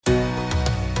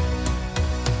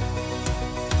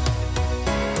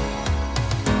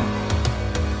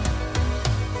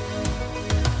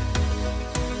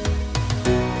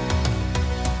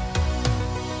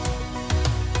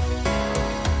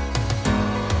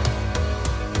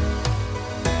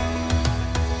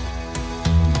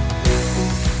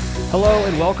Hello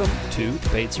and welcome to the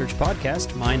Paid Search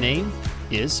Podcast. My name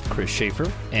is Chris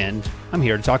Schaefer, and I'm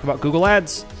here to talk about Google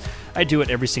Ads. I do it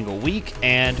every single week,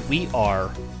 and we are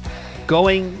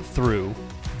going through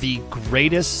the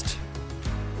greatest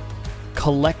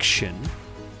collection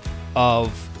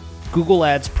of Google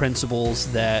Ads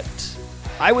principles that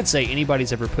I would say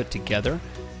anybody's ever put together.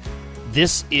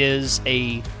 This is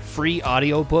a free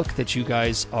audiobook that you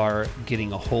guys are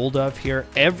getting a hold of here.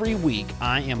 Every week,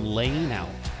 I am laying out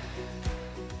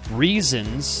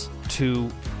reasons to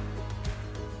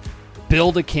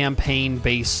build a campaign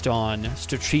based on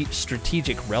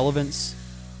strategic relevance,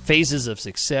 phases of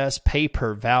success, pay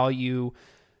per value,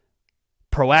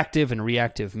 proactive and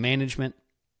reactive management,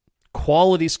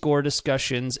 quality score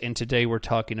discussions, and today we're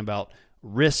talking about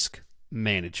risk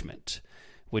management,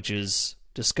 which is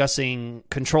discussing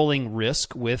controlling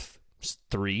risk with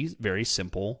 3 very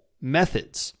simple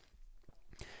methods.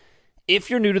 If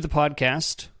you're new to the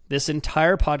podcast, this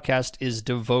entire podcast is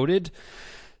devoted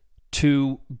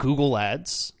to Google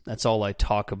Ads. That's all I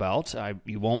talk about.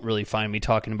 You won't really find me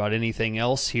talking about anything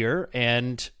else here.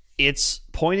 And it's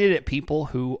pointed at people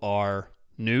who are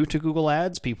new to Google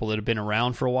Ads, people that have been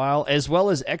around for a while, as well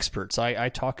as experts. I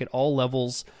talk at all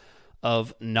levels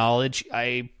of knowledge.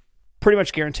 I pretty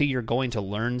much guarantee you're going to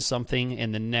learn something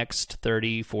in the next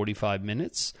 30, 45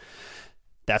 minutes.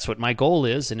 That's what my goal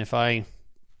is. And if I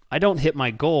don't hit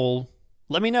my goal,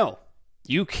 let me know.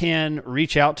 You can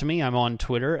reach out to me. I'm on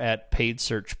Twitter at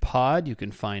PaidSearchPod. You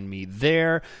can find me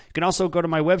there. You can also go to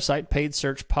my website,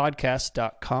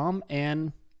 PaidSearchPodcast.com,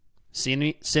 and send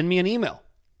me an email.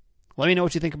 Let me know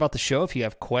what you think about the show. If you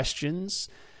have questions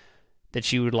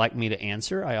that you would like me to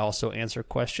answer, I also answer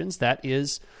questions. That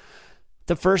is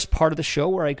the first part of the show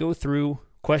where I go through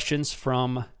questions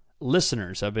from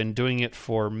listeners. I've been doing it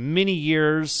for many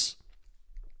years,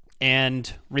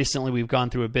 and recently we've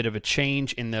gone through a bit of a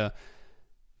change in the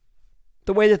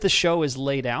way that the show is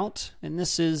laid out, and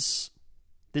this is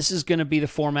going to be the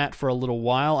format for a little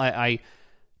while.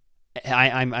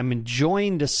 I'm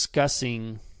enjoying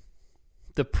discussing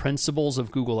the principles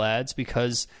of Google Ads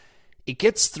because it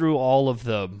gets through all of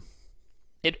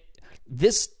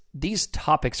these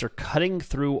topics are cutting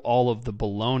through all of the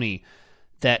baloney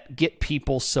that get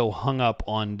people so hung up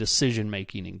on decision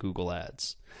making in Google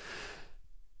Ads.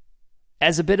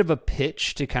 As a bit of a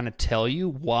pitch to kind of tell you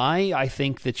why I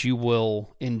think that you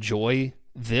will enjoy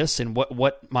this and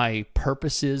what my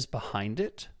purpose is behind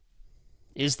it,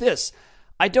 is this.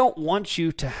 I don't want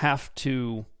you to have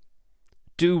to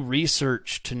do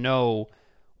research to know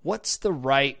what's the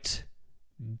right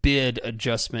bid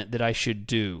adjustment that I should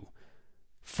do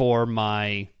for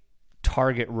my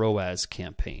target ROAS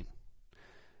campaign.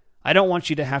 I don't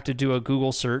want you to have to do a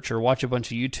Google search or watch a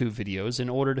bunch of YouTube videos in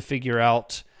order to figure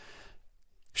out,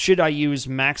 should I use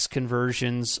max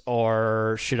conversions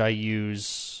or should I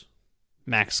use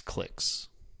max clicks?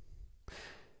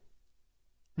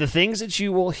 The things that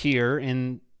you will hear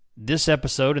in this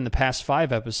episode and the past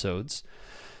 5 episodes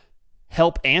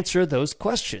help answer those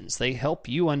questions. They help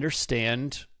you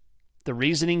understand the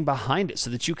reasoning behind it so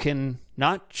that you can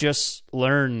not just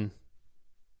learn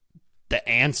the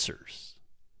answers,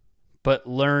 but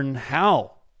learn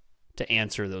how to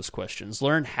answer those questions,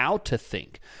 learn how to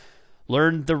think,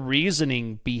 learn the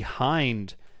reasoning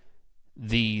behind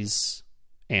these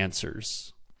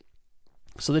answers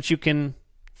so that you can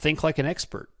think like an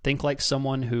expert, think like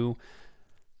someone who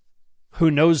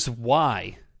knows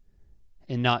why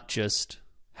and not just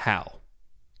how.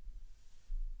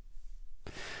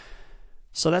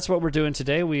 So that's what we're doing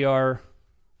today. We are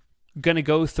going to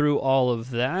go through all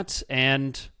of that,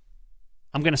 and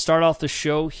I'm going to start off the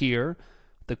show here.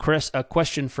 A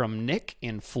question from Nick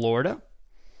in Florida.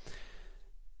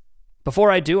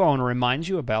 Before I do, I want to remind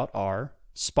you about our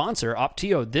sponsor,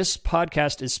 Opteo. This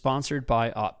podcast is sponsored by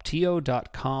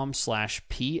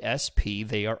Opteo.com/PSP.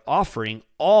 They are offering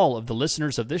all of the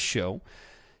listeners of this show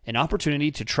an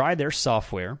opportunity to try their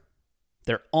software,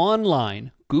 their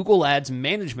online Google Ads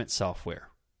management software,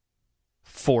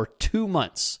 for 2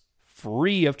 months,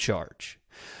 free of charge.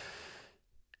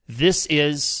 This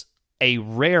is a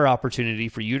rare opportunity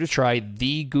for you to try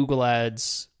the Google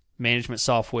Ads management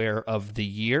software of the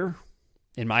year,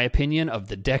 in my opinion, of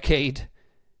the decade,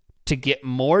 to get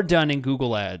more done in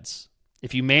Google Ads.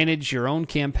 If you manage your own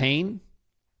campaign,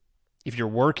 if you're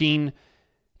working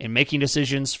and making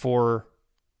decisions for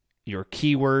your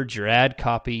keywords, your ad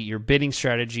copy, your bidding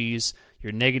strategies,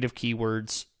 your negative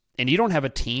keywords, and you don't have a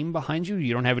team behind you,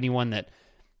 you don't have anyone that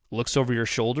looks over your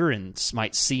shoulder and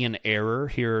might see an error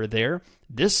here or there,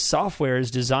 this software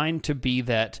is designed to be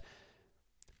that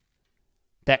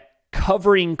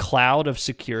covering cloud of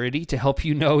security to help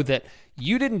you know that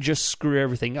you didn't just screw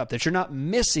everything up, that you're not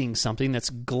missing something that's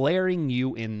glaring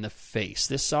you in the face.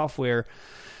 This software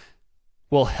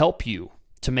will help you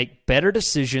to make better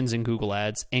decisions in Google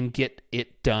Ads and get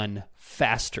it done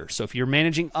faster. So if you're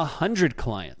managing 100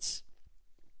 clients,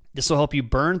 this will help you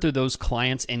burn through those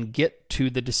clients and get to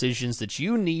the decisions that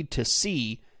you need to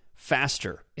see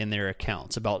faster in their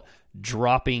accounts about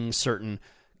dropping certain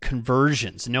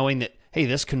conversions, knowing that, hey,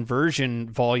 this conversion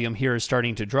volume here is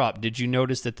starting to drop. Did you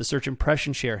notice that the search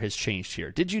impression share has changed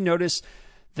here? Did you notice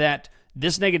that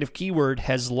this negative keyword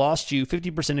has lost you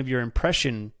 50% of your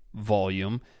impression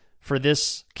volume for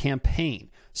this campaign?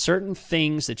 Certain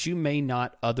things that you may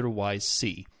not otherwise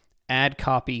see. Ad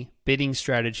copy, bidding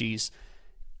strategies.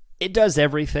 It does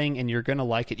everything, and you're going to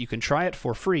like it. You can try it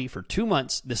for free for 2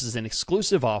 months. This is an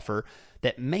exclusive offer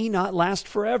that may not last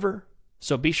forever.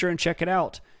 So be sure and check it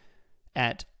out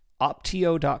at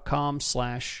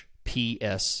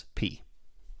optio.com/PSP.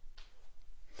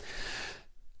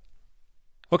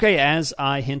 Okay, as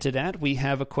I hinted at, we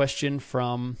have a question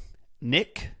from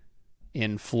Nick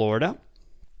in Florida.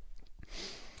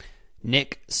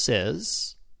 Nick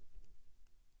says,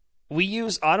 we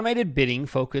use automated bidding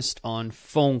focused on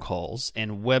phone calls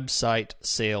and website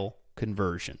sale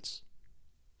conversions.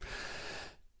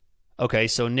 Okay,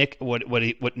 so Nick,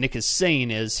 what Nick is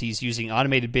saying is he's using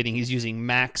automated bidding. He's using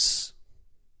max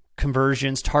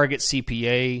conversions, target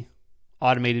CPA,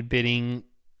 automated bidding,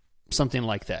 something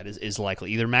like that is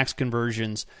likely. Either max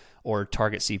conversions or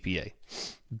target CPA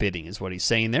bidding is what he's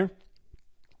saying there.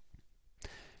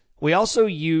 We also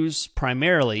use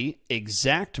primarily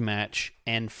exact match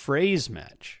and phrase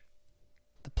match.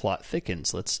 The plot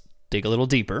thickens. Let's dig a little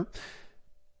deeper.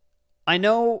 I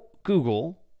know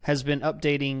Google has been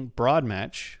updating broad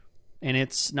match, and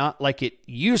it's not like it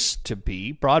used to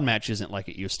be. Broad match isn't like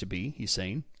it used to be, he's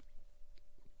saying.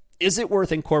 Is it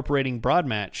worth incorporating broad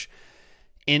match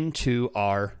into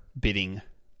our bidding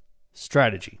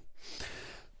strategy?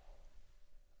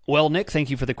 Well, Nick,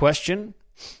 thank you for the question.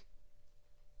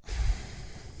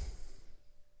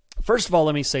 First of all,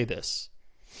 let me say this.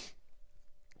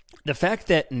 The fact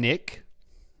that Nick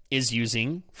is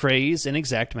using phrase and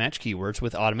exact match keywords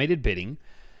with automated bidding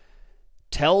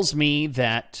tells me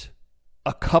that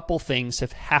a couple things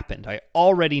have happened. I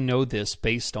already know this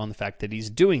based on the fact that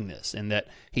he's doing this and that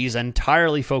he's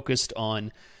entirely focused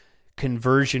on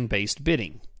conversion-based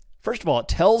bidding. First of all, it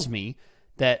tells me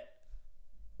that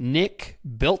Nick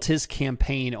built his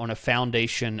campaign on a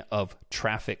foundation of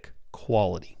traffic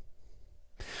quality.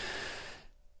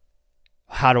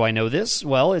 How do I know this?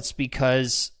 Well, it's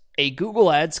because a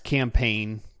Google Ads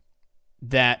campaign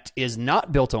that is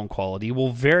not built on quality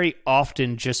will very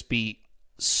often just be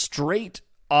straight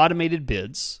automated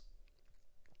bids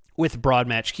with broad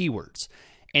match keywords.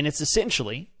 And it's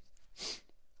essentially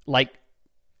like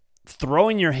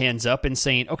throwing your hands up and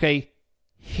saying, okay,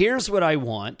 here's what I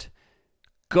want,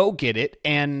 go get it,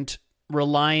 and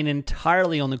relying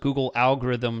entirely on the Google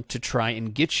algorithm to try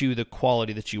and get you the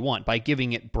quality that you want by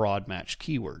giving it broad match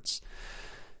keywords.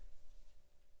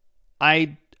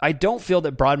 I don't feel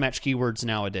that broad match keywords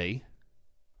nowadays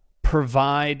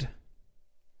provide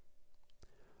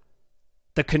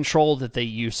the control that they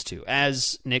used to,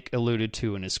 as Nick alluded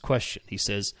to in his question. He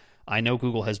says, I know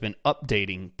Google has been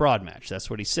updating broad match. That's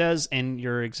what he says, and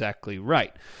you're exactly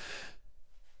right.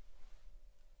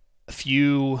 A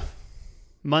few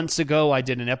months ago, I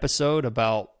did an episode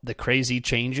about the crazy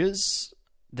changes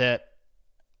that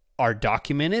are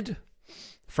documented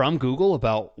from Google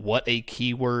about what a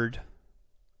keyword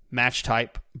match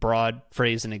type, broad,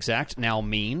 phrase, and exact now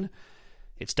mean.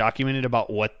 It's documented about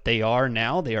what they are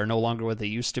now. They are no longer what they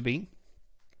used to be.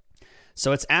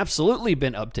 So it's absolutely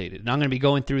been updated. And I'm going to be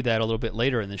going through that a little bit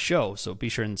later in the show. So be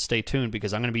sure and stay tuned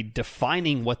because I'm going to be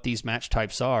defining what these match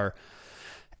types are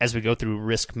as we go through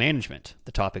risk management,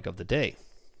 the topic of the day.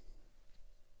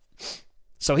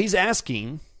 So he's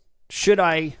asking, should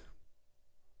I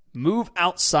move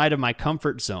outside of my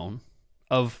comfort zone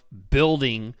of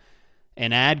building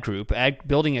an ad group,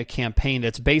 building a campaign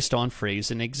that's based on phrase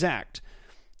and exact?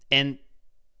 And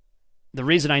the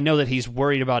reason I know that he's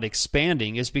worried about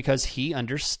expanding is because he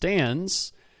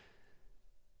understands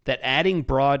that adding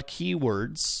broad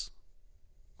keywords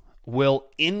will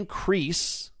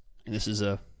increase, and this is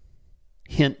a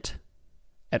hint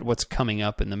at what's coming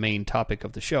up in the main topic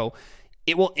of the show,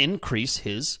 it will increase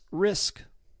his risk.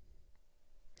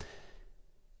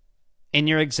 And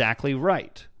you're exactly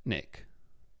right, Nick.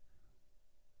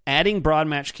 Adding broad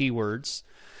match keywords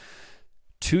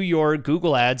to your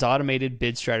Google Ads automated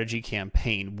bid strategy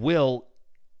campaign will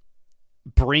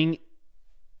bring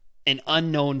an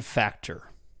unknown factor.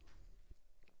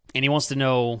 And he wants to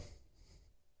know,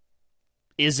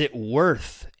 is it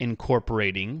worth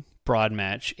incorporating broad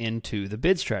match into the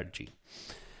bid strategy?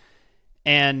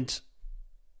 And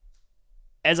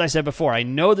as I said before, I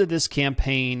know that this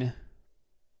campaign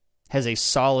has a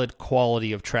solid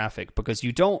quality of traffic because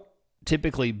you don't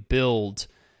typically build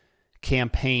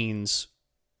campaigns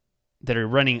that are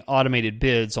running automated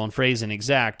bids on phrase and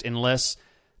exact unless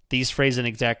these phrase and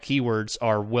exact keywords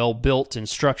are well built and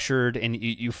structured and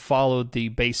you followed the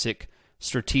basic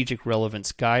strategic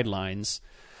relevance guidelines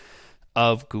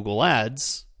of Google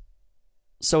Ads.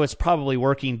 So it's probably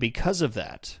working because of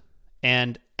that.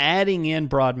 And adding in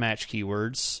broad match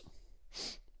keywords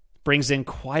brings in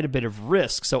quite a bit of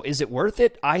risk. So is it worth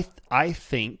it? I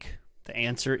think the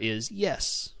answer is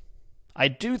yes. I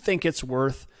do think it's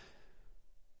worth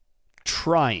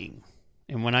trying.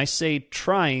 And when I say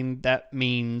trying, that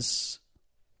means,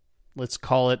 let's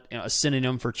call it, a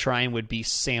synonym for trying would be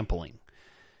sampling.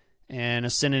 And a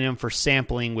synonym for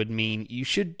sampling would mean you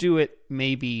should do it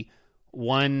maybe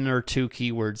 1 or 2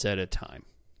 keywords at a time.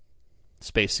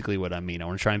 That's basically what I mean. I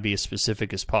want to try and be as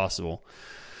specific as possible,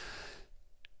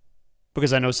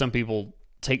 because I know some people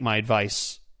take my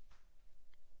advice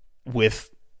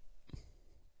with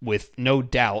no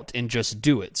doubt and just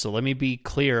do it. So let me be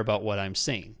clear about what I'm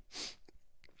saying.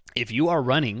 If you are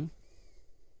running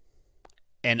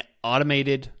an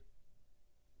automated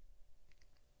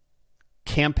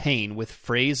campaign with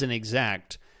phrase and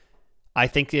exact, I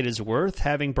think it is worth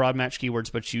having broad match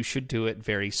keywords, but you should do it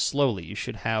very slowly. You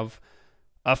should have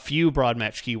a few broad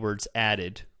match keywords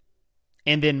added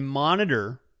and then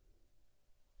monitor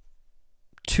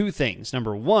 2 things.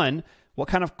 Number 1, what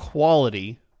kind of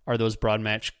quality are those broad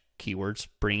match keywords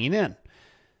bringing in?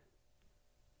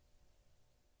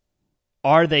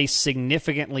 Are they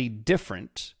significantly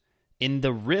different in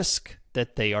the risk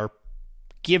that they are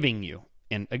giving you?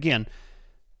 And again,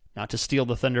 not to steal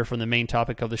the thunder from the main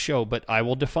topic of the show, but I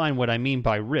will define what I mean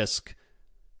by risk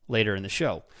later in the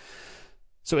show.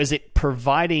 So is it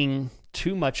providing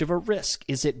too much of a risk?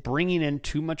 Is it bringing in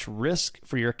too much risk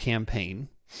for your campaign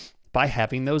by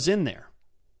having those in there?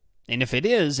 And if it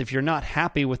is, if you're not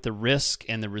happy with the risk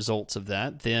and the results of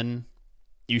that, then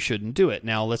you shouldn't do it.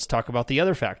 Now, let's talk about the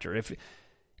other factor.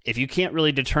 If you can't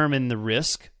really determine the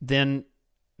risk, then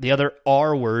the other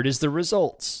R word is the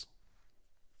results.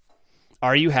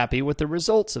 Are you happy with the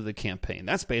results of the campaign?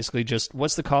 That's basically just,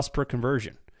 what's the cost per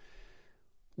conversion?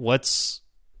 What's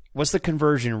the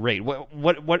conversion rate?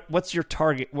 What's your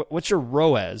target? What's your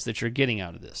ROAS that you're getting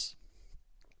out of this?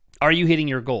 Are you hitting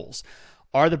your goals?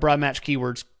 Are the broad match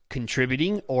keywords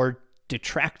contributing or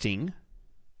detracting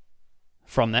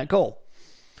from that goal?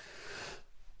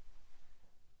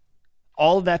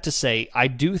 All of that to say, I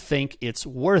do think it's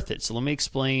worth it. So let me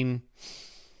explain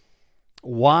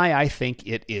why I think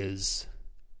it is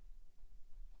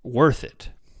worth it.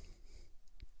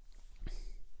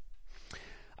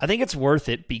 I think it's worth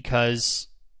it because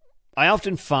I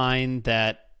often find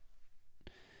that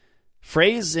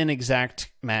phrase and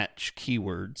exact match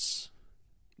keywords,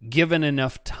 given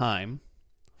enough time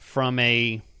from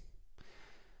a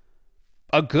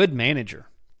good manager,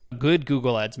 a good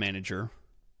Google Ads manager,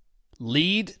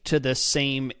 lead to the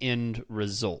same end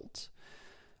result.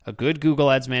 A good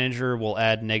Google Ads manager will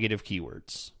add negative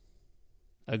keywords.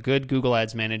 A good Google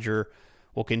Ads manager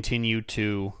will continue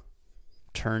to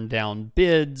turn down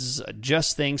bids,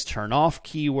 adjust things, turn off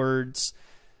keywords,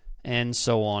 and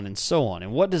so on and so on.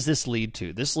 And what does this lead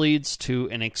to? This leads to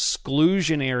an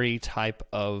exclusionary type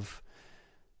of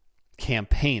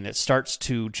campaign that starts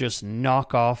to just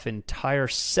knock off entire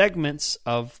segments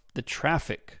of the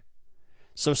traffic.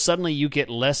 So suddenly you get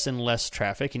less and less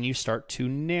traffic, and you start to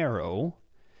narrow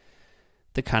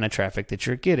the kind of traffic that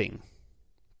you're getting.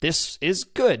 This is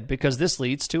good because this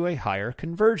leads to a higher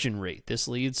conversion rate. This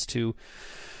leads to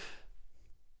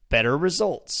better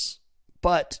results.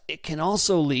 But it can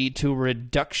also lead to a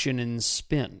reduction in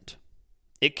spend.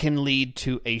 It can lead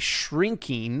to a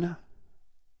shrinking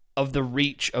of the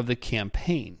reach of the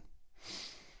campaign.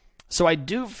 So I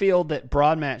do feel that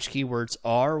broad match keywords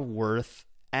are worth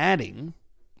adding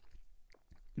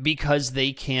because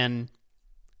they can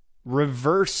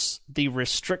reverse the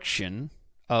restriction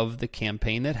of the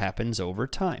campaign that happens over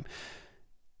time.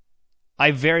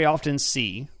 I very often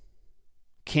see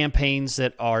campaigns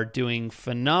that are doing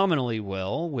phenomenally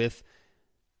well with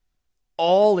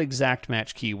all exact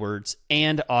match keywords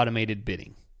and automated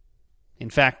bidding. In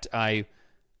fact, I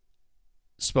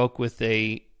spoke with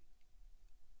a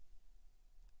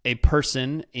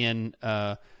person in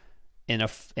a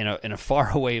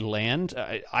faraway land,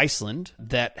 Iceland,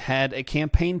 that had a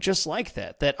campaign just like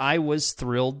that I was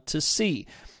thrilled to see.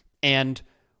 And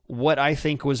what I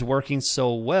think was working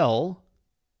so well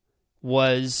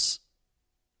was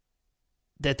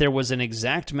that there was an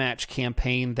exact match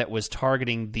campaign that was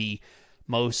targeting the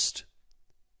most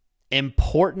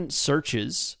important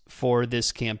searches for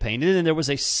this campaign. And then there was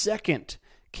a second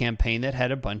campaign that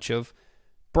had a bunch of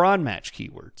broad match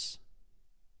keywords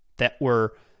that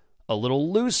were a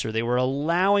little looser. They were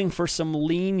allowing for some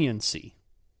leniency.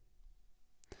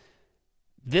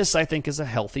 This, I think, is a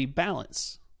healthy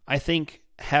balance. I think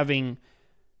having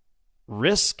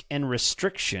risk and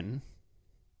restriction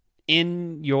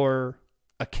in your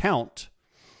account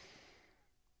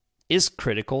is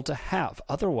critical to have.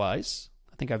 Otherwise,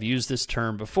 I think I've used this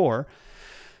term before,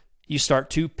 you start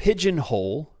to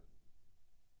pigeonhole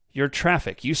your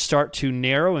traffic. You start to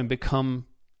narrow and become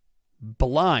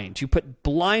blind. You put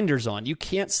blinders on. You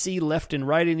can't see left and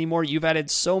right anymore. You've added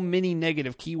so many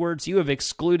negative keywords. You have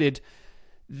excluded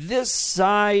this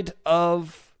side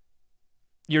of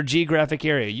your geographic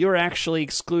area. You're actually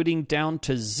excluding down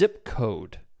to zip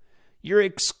code. You're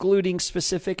excluding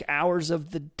specific hours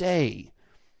of the day.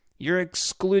 You're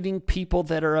excluding people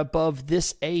that are above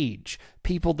this age,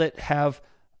 people that have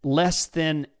less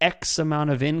than X amount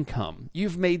of income.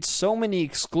 You've made so many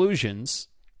exclusions,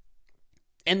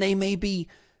 and they may be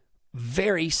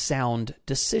very sound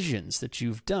decisions that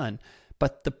you've done.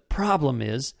 But the problem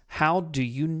is, how do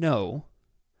you know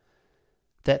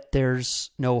that there's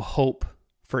no hope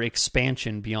for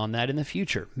expansion beyond that in the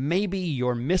future? Maybe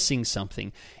you're missing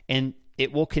something, and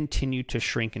it will continue to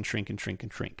shrink and shrink and shrink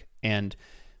and shrink. And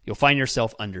you'll find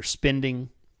yourself underspending.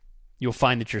 You'll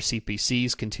find that your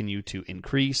CPCs continue to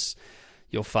increase.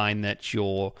 You'll find that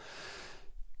you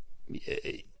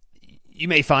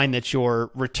may find that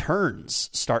your returns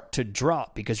start to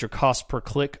drop because your cost per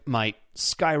click might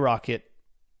skyrocket.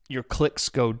 Your clicks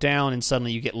go down, and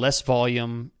suddenly you get less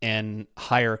volume and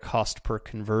higher cost per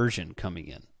conversion coming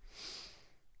in.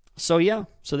 So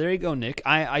there you go, Nick.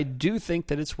 I do think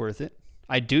that it's worth it.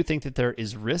 I do think that there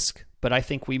is risk, but I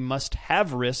think we must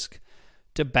have risk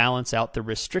to balance out the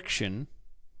restriction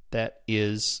that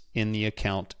is in the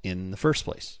account in the first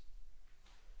place.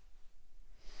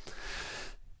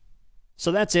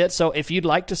 So that's it. So if you'd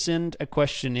like to send a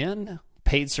question in,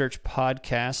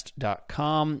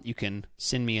 paidsearchpodcast.com. You can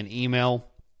send me an email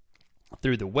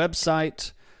through the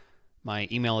website. My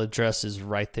email address is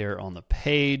right there on the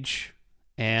page.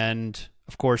 And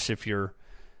of course, if you're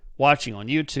watching on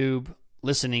YouTube,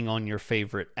 listening on your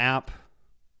favorite app,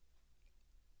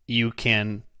 you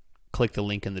can click the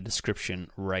link in the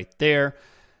description right there,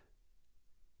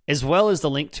 as well as the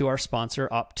link to our sponsor,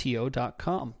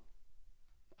 Opteo.com.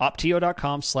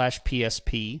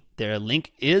 Opteo.com/PSP. Their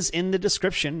link is in the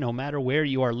description, no matter where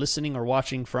you are listening or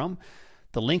watching from.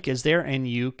 The link is there, and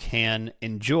you can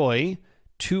enjoy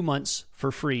 2 months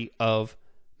for free of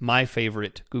my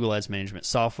favorite Google Ads management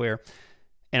software.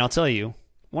 And I'll tell you,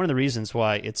 one of the reasons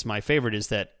why it's my favorite is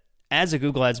that as a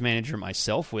Google Ads manager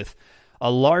myself, with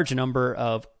a large number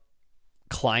of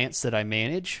clients that I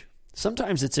manage,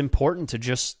 sometimes it's important to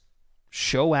just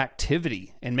show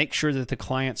activity and make sure that the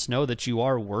clients know that you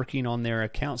are working on their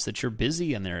accounts, that you're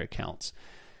busy in their accounts.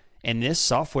 And this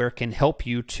software can help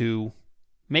you to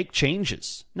make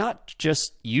changes, not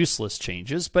just useless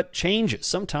changes, but changes.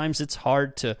 Sometimes it's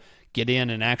hard to get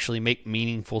in and actually make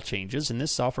meaningful changes, and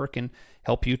this software can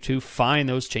help you to find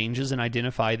those changes and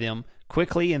identify them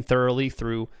quickly and thoroughly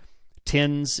through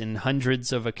tens and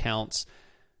hundreds of accounts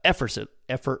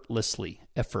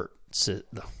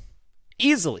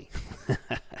easily.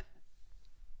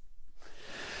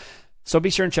 So be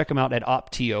sure and check them out at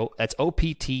Opteo. That's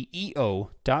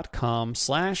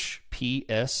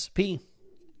opteo.com/PSP.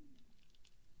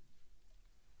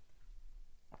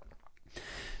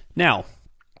 Now,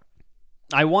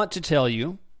 I want to tell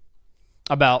you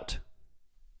about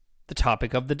the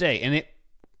topic of the day, and it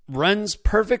runs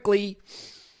perfectly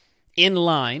in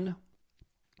line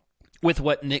with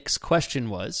what Nick's question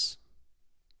was,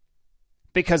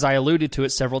 because I alluded to it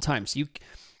several times.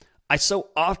 I so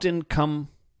often come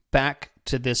back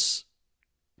to this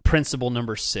principle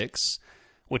number 6,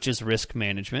 which is risk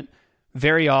management,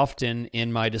 very often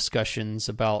in my discussions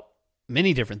about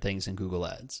many different things in Google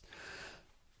Ads.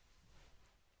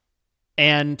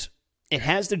 And it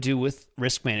has to do with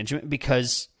risk management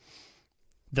because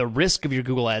the risk of your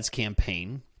Google Ads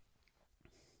campaign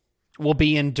will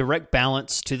be in direct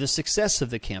balance to the success of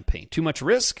the campaign. Too much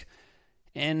risk,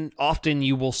 and often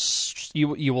you will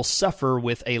suffer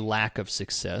with a lack of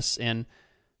success, and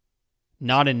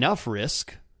not enough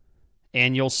risk,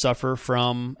 and you'll suffer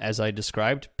from, as I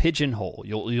described, pigeonhole.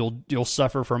 You'll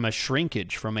suffer from a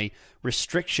shrinkage, from a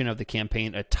restriction of the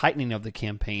campaign, a tightening of the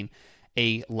campaign,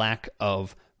 a lack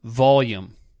of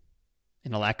volume,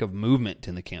 and a lack of movement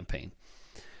in the campaign.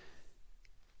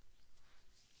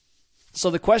 So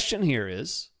the question here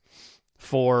is,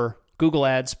 for Google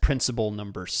Ads principle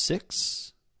number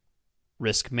 6,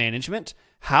 risk management,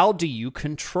 how do you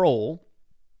control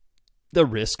the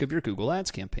risk of your Google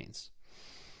Ads campaigns?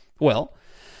 Well,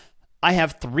 I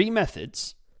have 3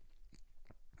 methods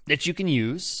that you can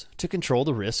use to control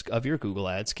the risk of your Google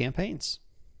Ads campaigns.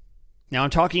 Now, I'm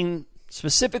talking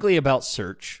specifically about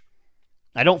search.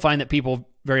 I don't find that people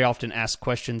very often ask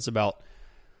questions about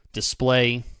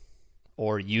display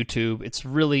or YouTube. It's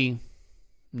really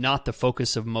not the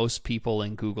focus of most people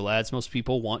in Google Ads. Most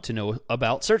people want to know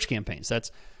about search campaigns.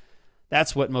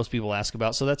 That's what most people ask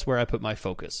about, so that's where I put my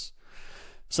focus.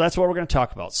 So that's what we're going to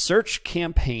talk about. Search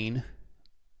campaign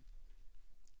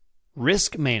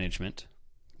risk management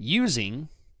using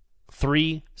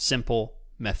 3 simple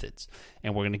methods.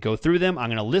 And we're going to go through them. I'm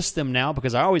going to list them now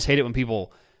because I always hate it when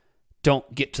people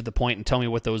don't get to the point and tell me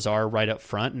what those are right up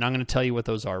front. And I'm going to tell you what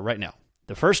those are right now.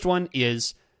 The first one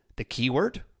is the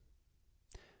keyword.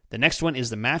 The next one is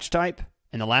the match type.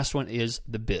 And the last one is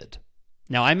the bid.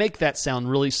 Now, I make that sound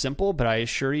really simple, but I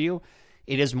assure you,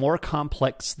 it is more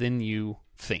complex than you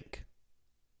think.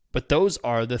 But those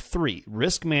are the 3.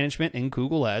 Risk management in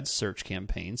Google Ads search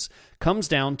campaigns comes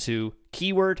down to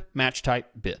keyword, match type,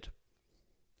 bid.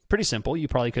 Pretty simple. You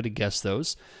probably could have guessed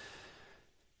those.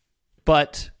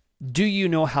 But do you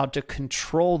know how to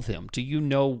control them? Do you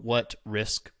know what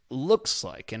risk looks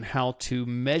like and how to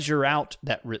measure out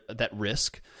that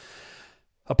risk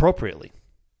appropriately?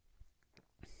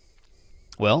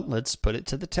 Well, let's put it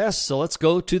to the test. So let's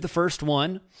go to the first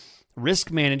one,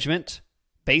 risk management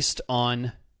based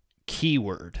on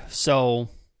keyword. So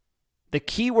the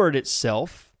keyword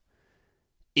itself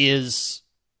is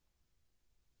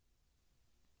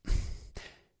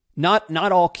not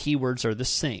all keywords are the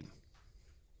same.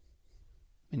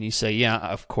 And you say, yeah,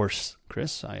 of course,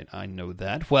 Chris, I know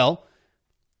that. Well,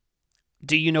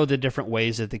 do you know the different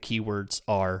ways that the keywords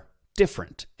are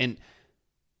different? And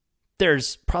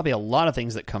there's probably a lot of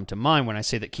things that come to mind when I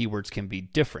say that keywords can be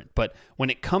different. But when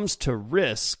it comes to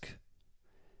risk,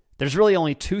 there's really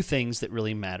only 2 things that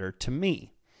really matter to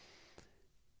me.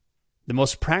 The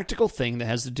most practical thing that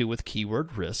has to do with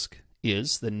keyword risk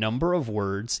is the number of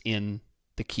words in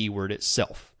the keyword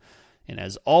itself. And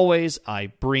as always, I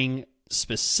bring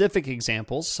specific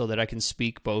examples so that I can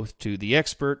speak both to the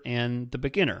expert and the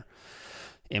beginner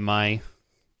in my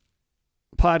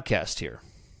podcast here.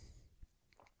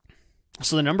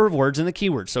 So the number of words in the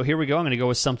keyword. So here we go. I'm going to go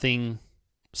with something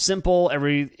simple.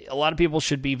 A lot of people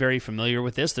should be very familiar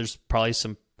with this. There's probably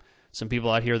some people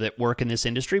out here that work in this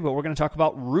industry, but we're going to talk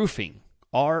about roofing.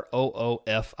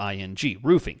 ROOFING.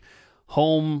 Roofing.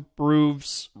 Home,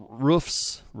 roofs.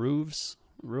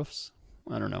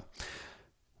 I don't know.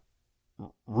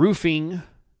 Roofing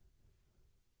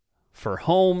for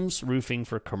homes, roofing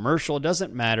for commercial. It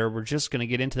doesn't matter. We're just going to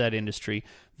get into that industry.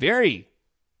 Very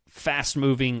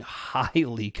fast-moving,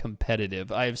 highly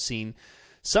competitive. I have seen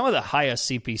some of the highest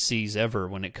CPCs ever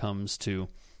when it comes to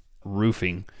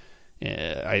roofing.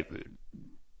 The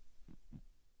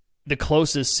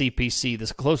closest CPC,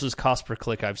 the closest cost per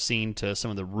click I've seen to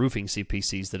some of the roofing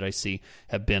CPCs that I see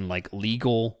have been like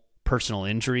legal personal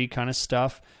injury kind of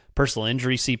stuff. Personal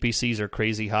injury CPCs are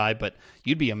crazy high, but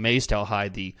you'd be amazed how high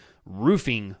the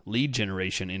roofing lead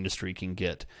generation industry can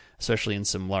get, especially in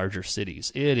some larger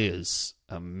cities. It is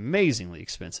amazingly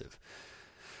expensive.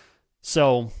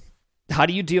 So how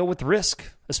do you deal with risk,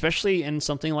 especially in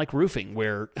something like roofing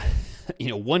where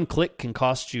one click can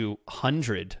cost you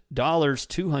 $100,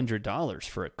 $200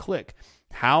 for a click?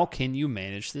 How can you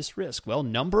manage this risk? Well,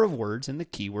 number of words in the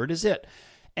keyword is it.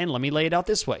 And let me lay it out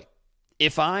this way.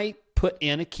 If I put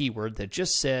in a keyword that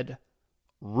just said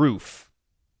roof,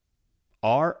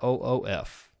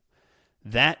 ROOF,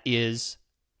 that is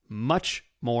much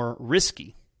more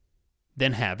risky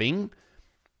than having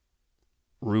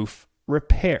roof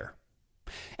repair.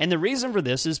 And the reason for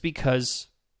this is because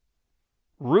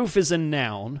roof is a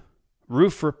noun,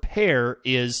 roof repair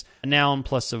is a noun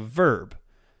plus a verb,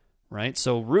 right?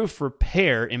 So roof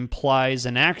repair implies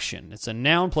an action. It's a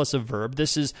noun plus a verb.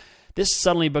 This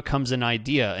suddenly becomes an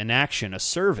idea, an action, a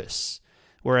service,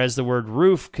 whereas the word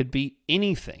roof could be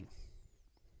anything.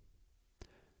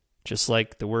 Just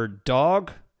like the word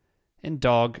dog and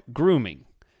dog grooming.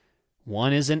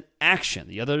 One is an action,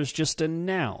 the other is just a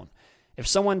noun. If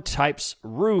someone types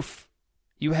roof,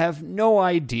 you have no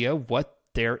idea what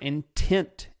their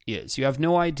intent is. You have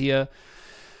no idea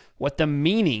what the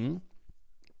meaning,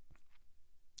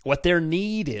 what their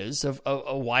need is of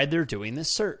why they're doing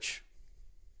this search.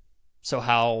 So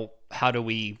how do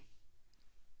we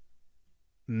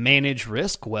manage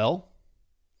risk? Well,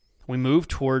 we move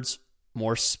towards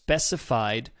more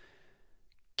specified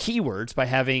keywords by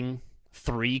having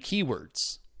 3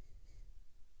 keywords,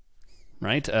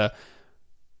 right?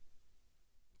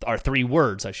 Or 3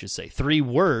 words, I should say. 3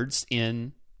 words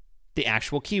in the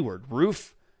actual keyword.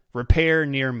 Roof repair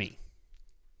near me.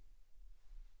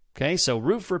 Okay, so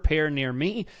roof repair near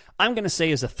me, I'm going to say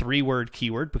is a 3-word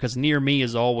keyword because near me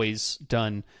is always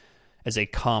done as a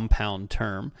compound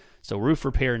term. So roof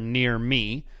repair near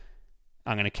me,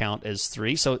 I'm going to count as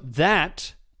 3. So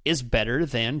that is better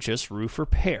than just roof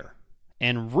repair.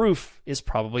 And roof is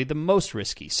probably the most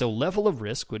risky. So level of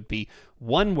risk would be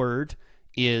 1 word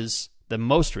is the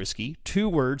most risky, 2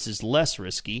 words is less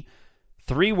risky,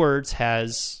 3 words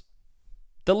has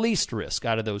the least risk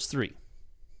out of those 3.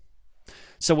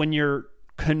 So when you're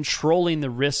controlling the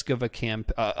risk of a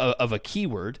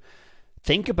keyword,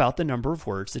 think about the number of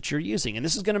words that you're using. And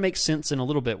this is going to make sense in a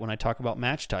little bit when I talk about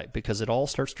match type because it all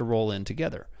starts to roll in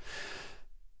together.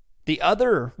 The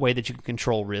other way that you can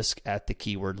control risk at the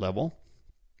keyword level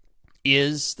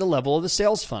is the level of the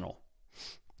sales funnel.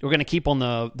 We're going to keep on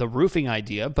the roofing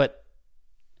idea, but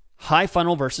high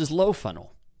funnel versus low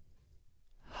funnel.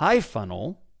 High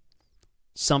funnel,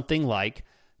 something like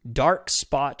dark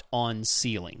spot on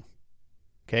ceiling.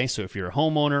 Okay, so if you're a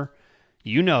homeowner,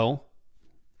 you know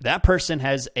that person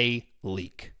has a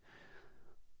leak.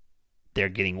 They're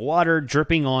getting water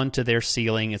dripping onto their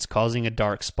ceiling. It's causing a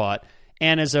dark spot.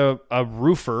 And as a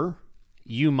roofer,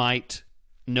 you might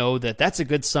know that that's a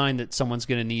good sign that someone's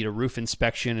going to need a roof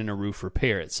inspection and a roof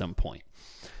repair at some point.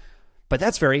 But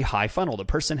that's very high funnel. The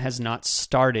person has not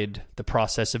started the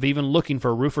process of even looking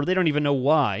for a roofer. They don't even know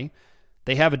why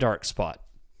they have a dark spot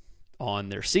on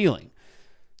their ceiling.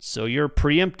 So you're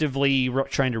preemptively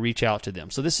trying to reach out to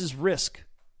them. So this is risk.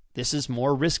 This is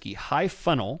more risky. High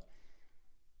funnel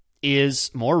is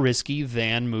more risky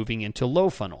than moving into low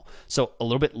funnel. So a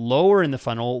little bit lower in the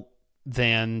funnel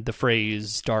than the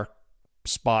phrase dark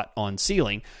spot on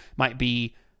ceiling might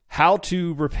be how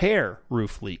to repair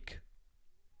roof leak.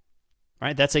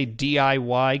 Right? That's a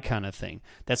DIY kind of thing.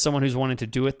 That's someone who's wanting to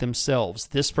do it themselves.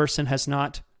 This person has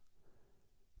not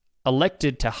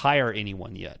elected to hire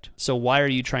anyone yet. So why are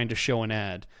you trying to show an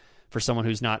ad for someone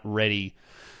who's not ready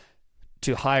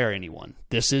to hire anyone?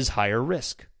 This is higher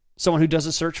risk. Someone who does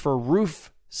a search for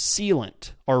roof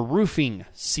sealant or roofing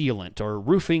sealant or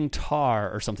roofing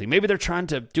tar or something. Maybe they're trying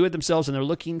to do it themselves and they're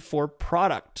looking for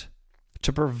product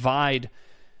to provide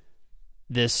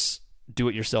this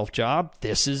do-it-yourself job.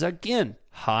 This is, again,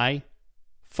 high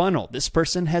funnel. This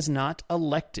person has not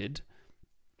elected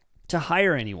to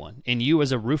hire anyone. And you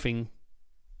as a roofing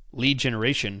lead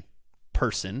generation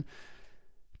person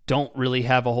don't really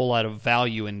have a whole lot of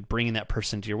value in bringing that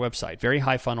person to your website. Very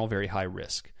high funnel, very high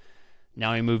risk.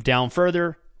 Now we move down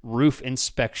further, roof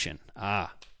inspection. Now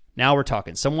we're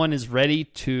talking. Someone is ready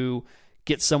to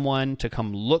get someone to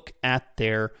come look at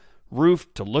their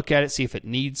roof, to look at it, see if it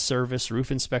needs service.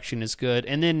 Roof inspection is good.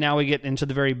 And then now we get into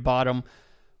the very bottom,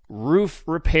 roof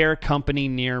repair company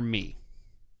near me.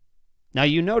 Now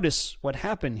you notice what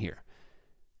happened here.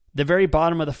 The very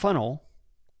bottom of the funnel,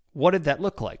 what did that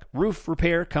look like? Roof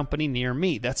repair company near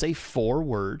me. That's a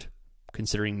 4-word,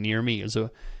 considering near me is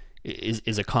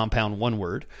a compound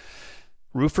 1-word.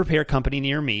 Roof repair company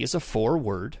near me is a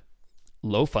 4-word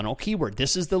low funnel keyword.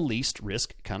 This is the least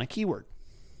risk kind of keyword.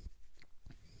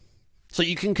 So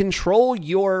you can control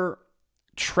your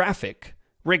traffic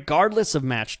regardless of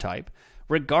match type,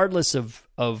 regardless of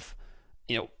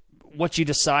what you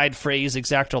decide, phrase,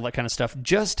 exact, all that kind of stuff.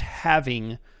 Just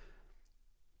having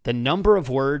the number of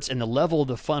words and the level of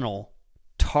the funnel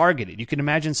targeted. You can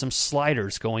imagine some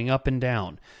sliders going up and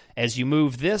down. As you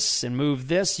move this and move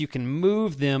this, you can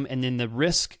move them, and then the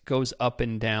risk goes up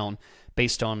and down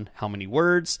based on how many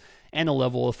words and the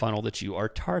level of funnel that you are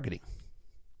targeting.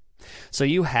 So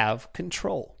you have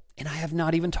control. And I have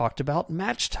not even talked about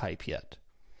match type yet.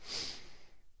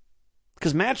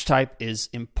 Because match type is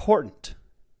important.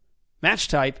 Match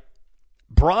type,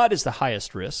 broad is the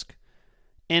highest risk,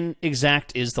 and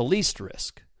exact is the least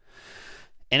risk.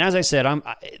 And as I said,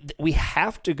 we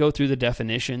have to go through the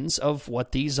definitions of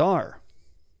what these are.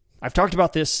 I've talked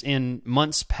about this in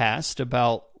months past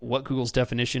about what Google's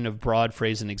definition of broad,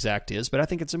 phrase, and exact is, but I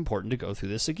think it's important to go through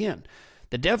this again.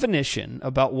 The definition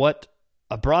about what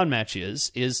a broad match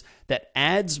is that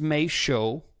ads may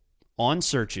show on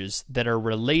searches that are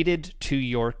related to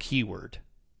your keyword.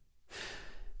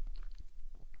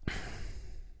 A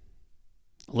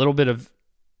little bit of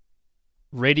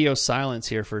radio silence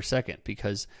here for a second,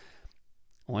 because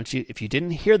if you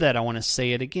didn't hear that, I want to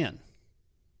say it again.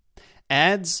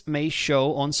 Ads may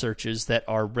show on searches that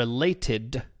are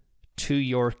related to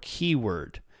your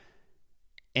keyword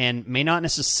and may not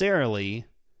necessarily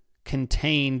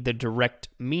contain the direct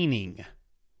meaning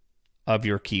of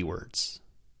your keywords.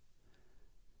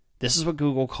 This is what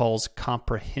Google calls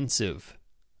comprehensive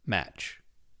match.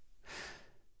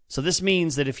 So this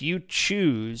means that if you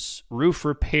choose roof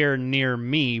repair near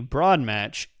me broad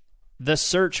match, the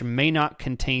search may not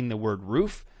contain the word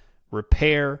roof,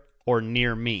 repair, or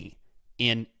near me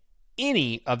in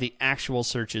any of the actual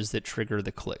searches that trigger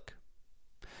the click.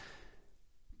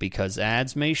 Because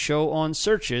ads may show on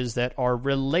searches that are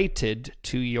related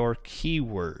to your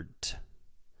keyword.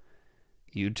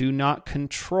 You do not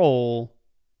control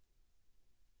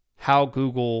how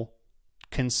Google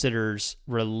considers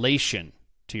relation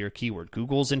to your keyword.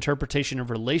 Google's interpretation of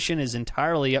relation is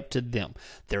entirely up to them.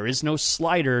 There is no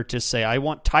slider to say, I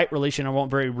want tight relation, I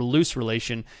want very loose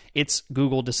relation. It's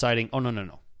Google deciding, oh,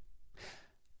 no.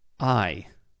 I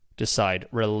decide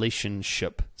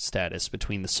relationship status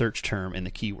between the search term and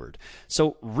the keyword.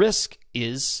 So risk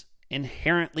is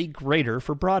inherently greater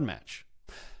for broad match.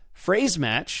 Phrase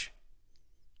match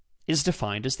is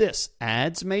defined as this: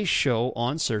 ads may show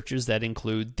on searches that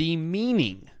include the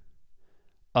meaning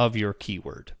of your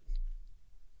keyword.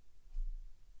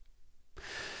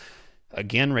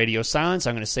 Again, radio silence.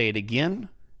 I'm going to say it again.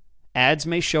 Ads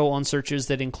may show on searches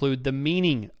that include the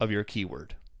meaning of your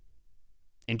keyword.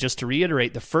 And just to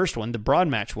reiterate, the first one, the broad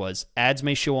match, was ads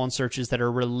may show on searches that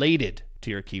are related to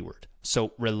your keyword.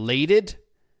 So related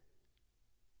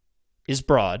is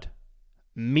broad,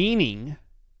 meaning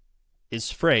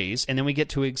is phrase, and then we get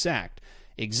to exact.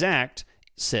 Exact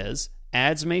says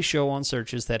ads may show on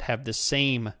searches that have the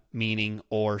same meaning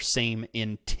or same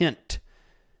intent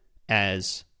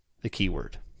as the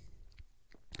keyword.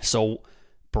 So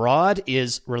broad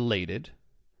is related,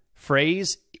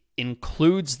 phrase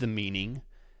includes the meaning,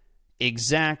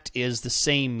 exact is the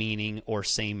same meaning or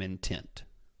same intent.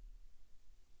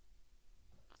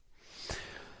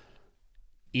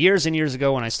 Years and years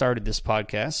ago when I started this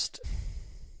podcast,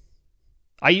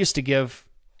 I used to give,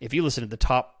 if you listen to the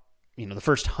top, the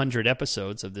first 100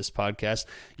 episodes of this podcast,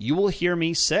 you will hear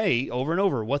me say over and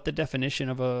over what the definition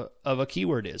of a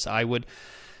keyword is. I would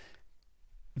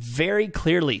very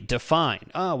clearly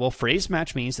define, phrase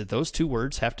match means that those two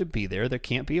words have to be there. There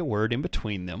can't be a word in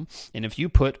between them. And if you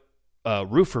put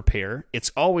roof repair,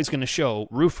 it's always going to show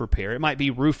roof repair. It might be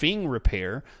roofing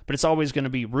repair, but it's always going to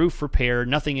be roof repair.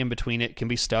 Nothing in between it. Can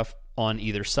be stuff on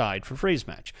either side for phrase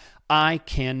match. I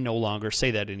can no longer say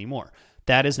that anymore.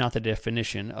 That is not the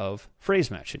definition of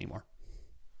phrase match anymore.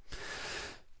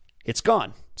 It's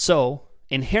gone. So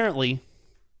inherently,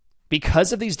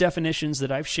 because of these definitions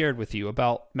that I've shared with you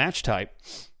about match type,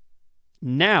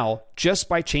 now just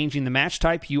by changing the match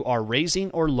type, you are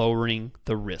raising or lowering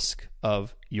the risk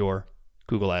of your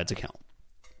Google Ads account.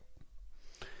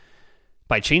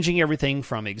 By changing everything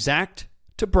from exact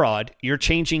to broad, you're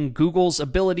changing Google's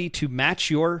ability to match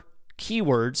your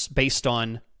keywords based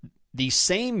on the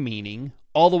same meaning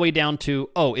all the way down to,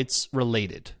 it's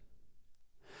related.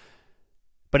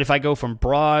 But if I go from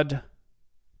broad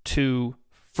to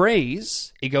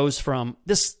phrase, it goes from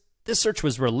this search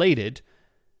was related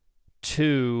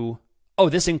to,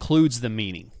 this includes the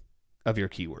meaning of your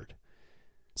keyword.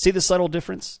 See the subtle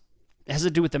difference? It has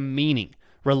to do with the meaning.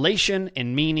 Relation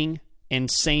and meaning and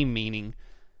same meaning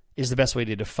is the best way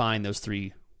to define those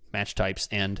three match types,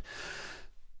 and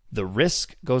the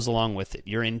risk goes along with it.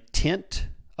 Your intent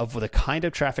of the kind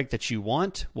of traffic that you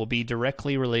want will be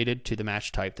directly related to the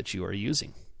match type that you are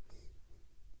using.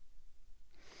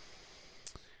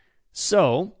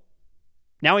 So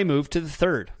now we move to the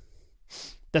third.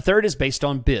 The third is based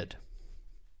on bid.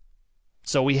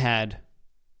 So we had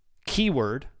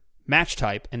keyword, match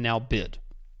type, and now bid.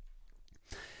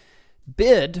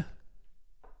 Bid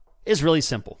is really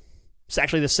simple. It's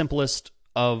actually the simplest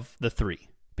of the three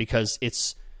because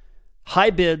it's high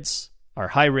bids are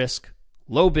high risk,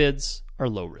 low bids are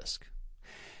low risk.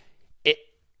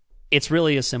 It's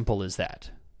really as simple as that.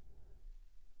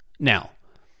 Now,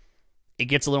 it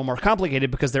gets a little more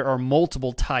complicated because there are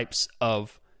multiple types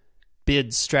of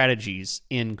bid strategies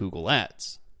in Google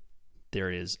Ads. There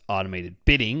is automated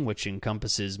bidding, which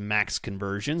encompasses max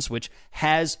conversions, which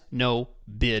has no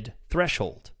bid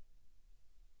threshold.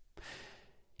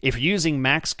 If you're using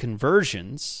max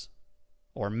conversions,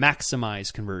 or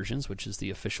maximize conversions, which is the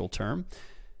official term,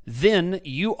 then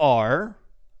you are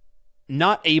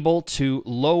not able to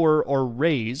lower or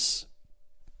raise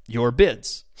your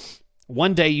bids.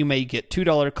 One day you may get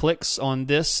 $2 clicks on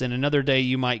this, and another day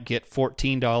you might get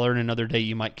 $14, and another day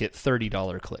you might get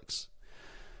 $30 clicks.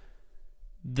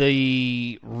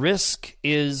 The risk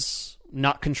is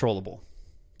not controllable.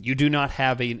 You do not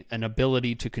have an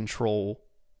ability to control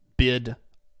bid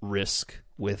risk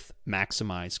with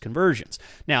maximize conversions.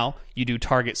 Now, you do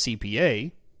target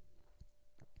CPA,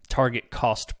 target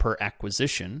cost per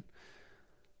acquisition.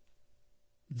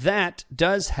 That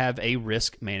does have a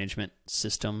risk management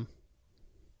system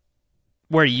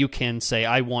where you can say,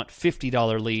 I want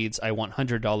 $50 leads, I want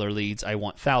 $100 leads, I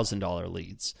want $1,000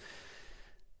 leads.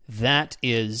 That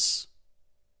is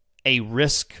a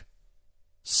risk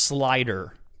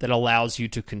slider that allows you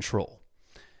to control.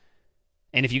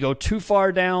 And if you go too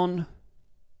far down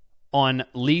on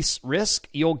least risk,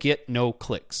 you'll get no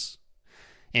clicks.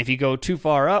 And if you go too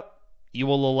far up, you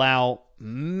will allow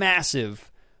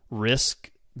massive risk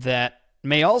that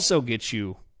may also get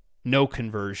you no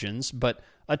conversions, but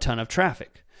a ton of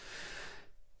traffic.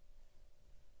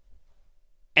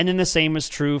 And then the same is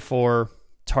true for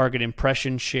target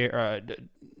impression share.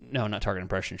 No, not target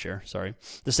impression share, sorry.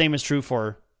 The same is true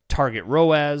for target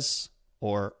ROAS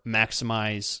or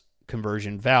maximize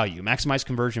conversion value. Maximize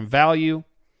conversion value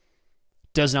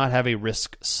does not have a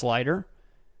risk slider,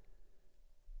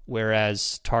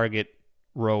 whereas target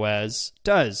ROAS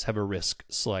does have a risk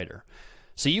slider.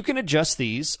 So you can adjust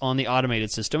these on the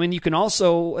automated system, and you can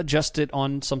also adjust it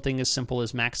on something as simple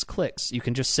as max clicks. You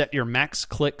can just set your max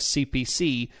click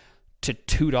CPC to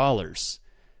 $2.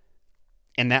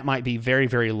 And that might be very,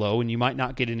 very low, and you might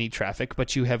not get any traffic,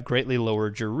 but you have greatly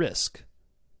lowered your risk.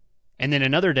 And then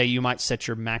another day, you might set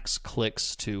your max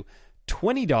clicks to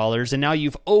 $20, and now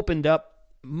you've opened up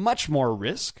much more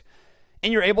risk,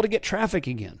 and you're able to get traffic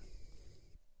again.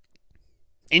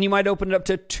 And you might open it up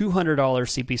to $200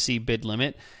 CPC bid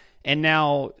limit, and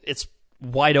now it's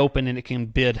wide open and it can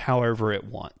bid however it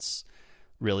wants,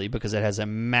 really, because it has a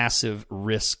massive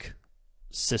risk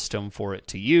system for it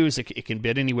to use. It can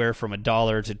bid anywhere from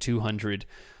 $1 to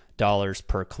 $200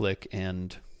 per click,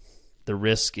 and the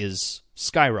risk is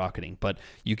skyrocketing, but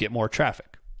you get more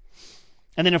traffic.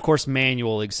 And then, of course,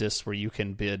 manual exists where you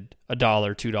can bid $1,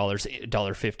 $2,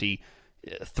 $1.50,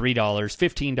 $3,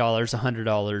 $15,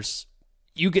 $100.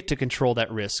 You get to control that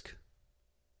risk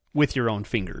with your own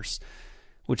fingers,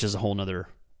 which is a whole nother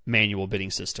manual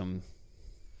bidding system,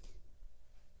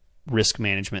 risk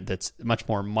management that's much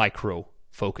more micro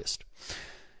focused.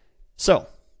 So,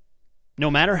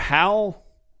 no matter how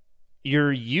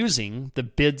you're using the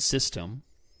bid system,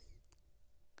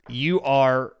 you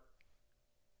are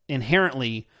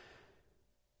inherently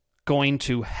going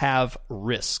to have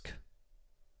risk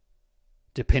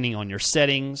depending on your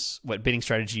settings, what bidding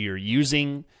strategy you're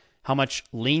using, how much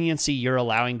leniency you're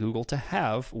allowing Google to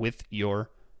have with your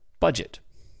budget.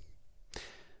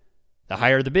 The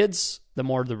higher the bids, the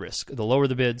more the risk. The lower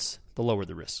the bids, the lower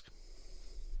the risk.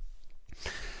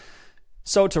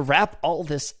 So to wrap all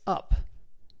this up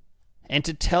and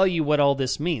to tell you what all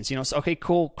this means, so, okay,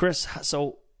 cool, Chris,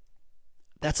 so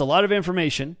that's a lot of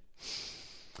information.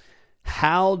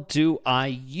 How do I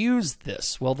use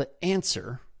this? Well, the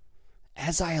answer,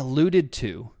 as I alluded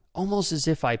to, almost as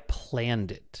if I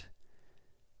planned it,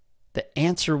 the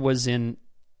answer was in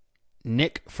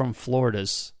Nick from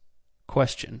Florida's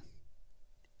question.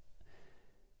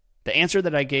 The answer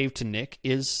that I gave to Nick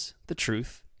is the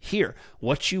truth here.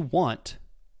 What you want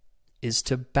is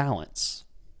to balance.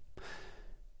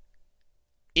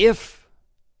 If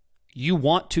you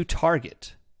want to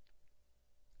target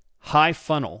high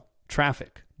funnel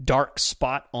traffic, dark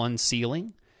spot on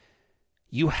ceiling,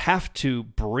 you have to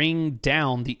bring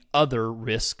down the other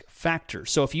risk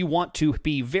factors. So if you want to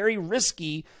be very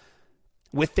risky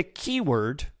with the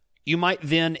keyword, you might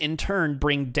then in turn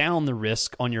bring down the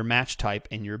risk on your match type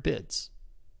and your bids.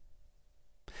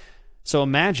 So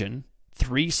imagine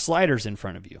 3 sliders in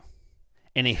front of you.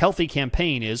 And a healthy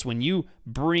campaign is when you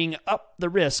bring up the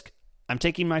risk, I'm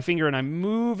taking my finger and I'm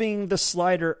moving the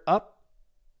slider up.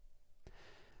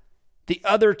 The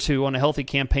other 2 on a healthy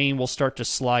campaign will start to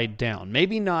slide down.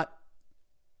 Maybe not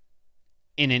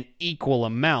in an equal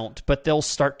amount, but they'll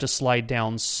start to slide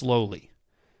down slowly.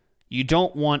 You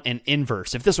don't want an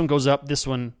inverse. If this one goes up,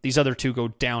 these other 2 go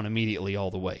down immediately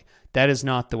all the way. That is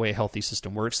not the way a healthy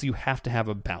system works. You have to have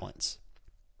a balance.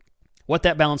 What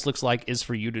that balance looks like is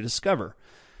for you to discover.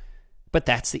 But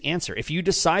that's the answer. If you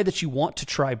decide that you want to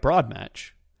try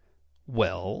Broadmatch,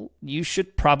 well, you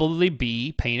should probably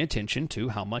be paying attention to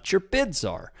how much your bids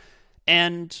are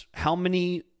and how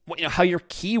your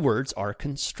keywords are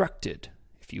constructed.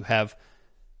 If you have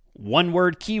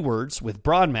one-word keywords with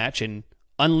Broadmatch and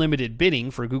unlimited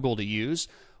bidding for Google to use,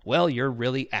 well, you're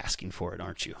really asking for it,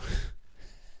 aren't you?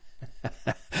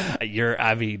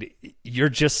 You're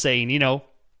just saying,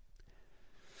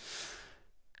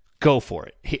 go for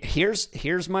it.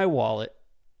 Here's my wallet.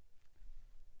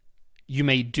 You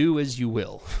may do as you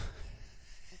will.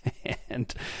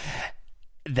 And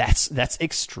that's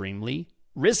extremely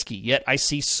risky, yet I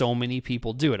see so many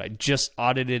people do it. I just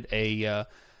audited a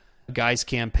guy's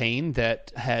campaign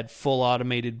that had full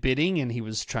automated bidding, and he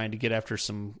was trying to get after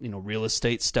some, real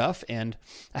estate stuff, and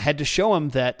I had to show him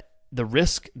that the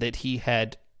risk that he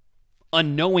had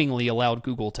unknowingly allowed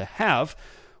Google to have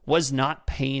was not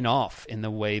paying off in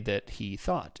the way that he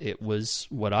thought. It was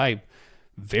what I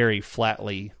very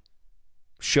flatly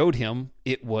showed him.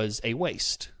 It was a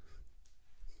waste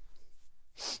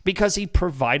because he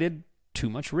provided too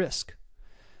much risk.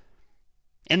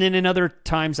 And then in other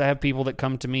times, I have people that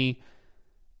come to me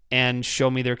and show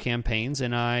me their campaigns,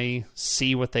 and I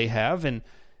see what they have, and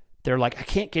they're like, I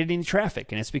can't get any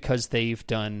traffic. And it's because they've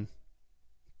done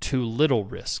too little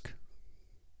risk.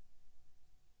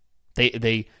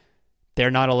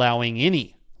 They're not allowing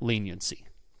any leniency.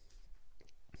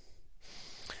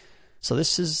 So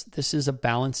this is a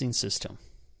balancing system.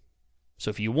 So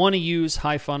if you want to use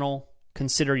high funnel,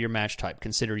 consider your match type,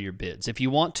 consider your bids. If you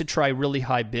want to try really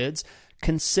high bids,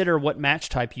 consider what match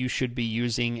type you should be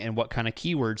using and what kind of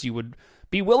keywords you would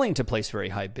be willing to place very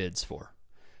high bids for.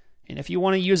 And if you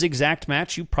want to use exact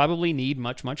match, you probably need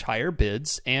much, much higher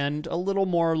bids and a little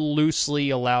more loosely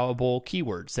allowable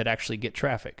keywords that actually get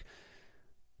traffic.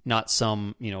 Not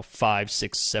some, 5,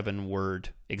 6, 7 word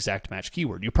exact match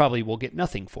keyword. You probably will get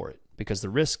nothing for it because the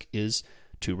risk is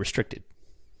too restricted.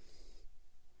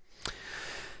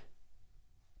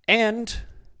 And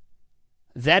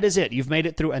that is it. You've made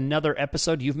it through another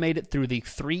episode. You've made it through the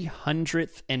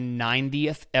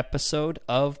 390th episode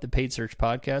of the Paid Search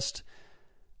Podcast.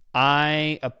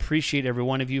 I appreciate every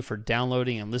one of you for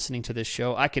downloading and listening to this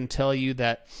show. I can tell you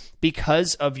that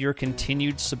because of your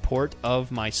continued support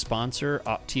of my sponsor,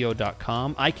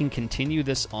 Opteo.com, I can continue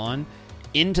this on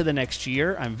into the next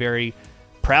year. I'm very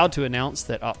proud to announce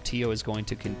that Opteo is going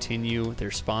to continue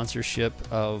their sponsorship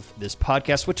of this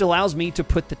podcast, which allows me to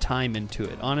put the time into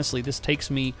it. Honestly, this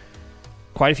takes me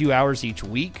quite a few hours each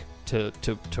week to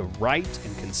write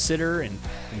and consider and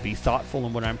be thoughtful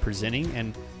in what I'm presenting.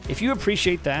 And if you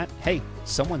appreciate that, hey,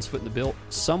 someone's footing the bill.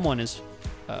 Someone is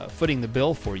footing the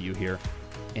bill for you here,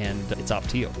 and it's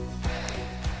Opteo.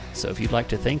 So if you'd like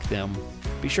to thank them,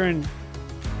 be sure and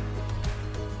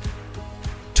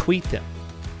tweet them.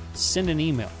 Send an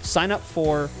email. Sign up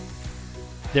for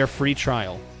their free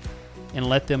trial and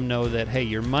let them know that, hey,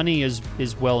 your money is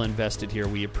well invested here.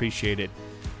 We appreciate it.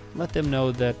 Let them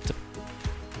know that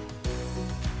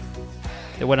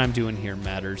what I'm doing here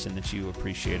matters and that you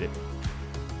appreciate it.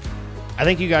 I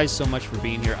thank you guys so much for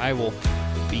being here. I will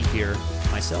be here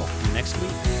myself next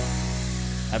week.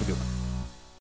 Have a good one.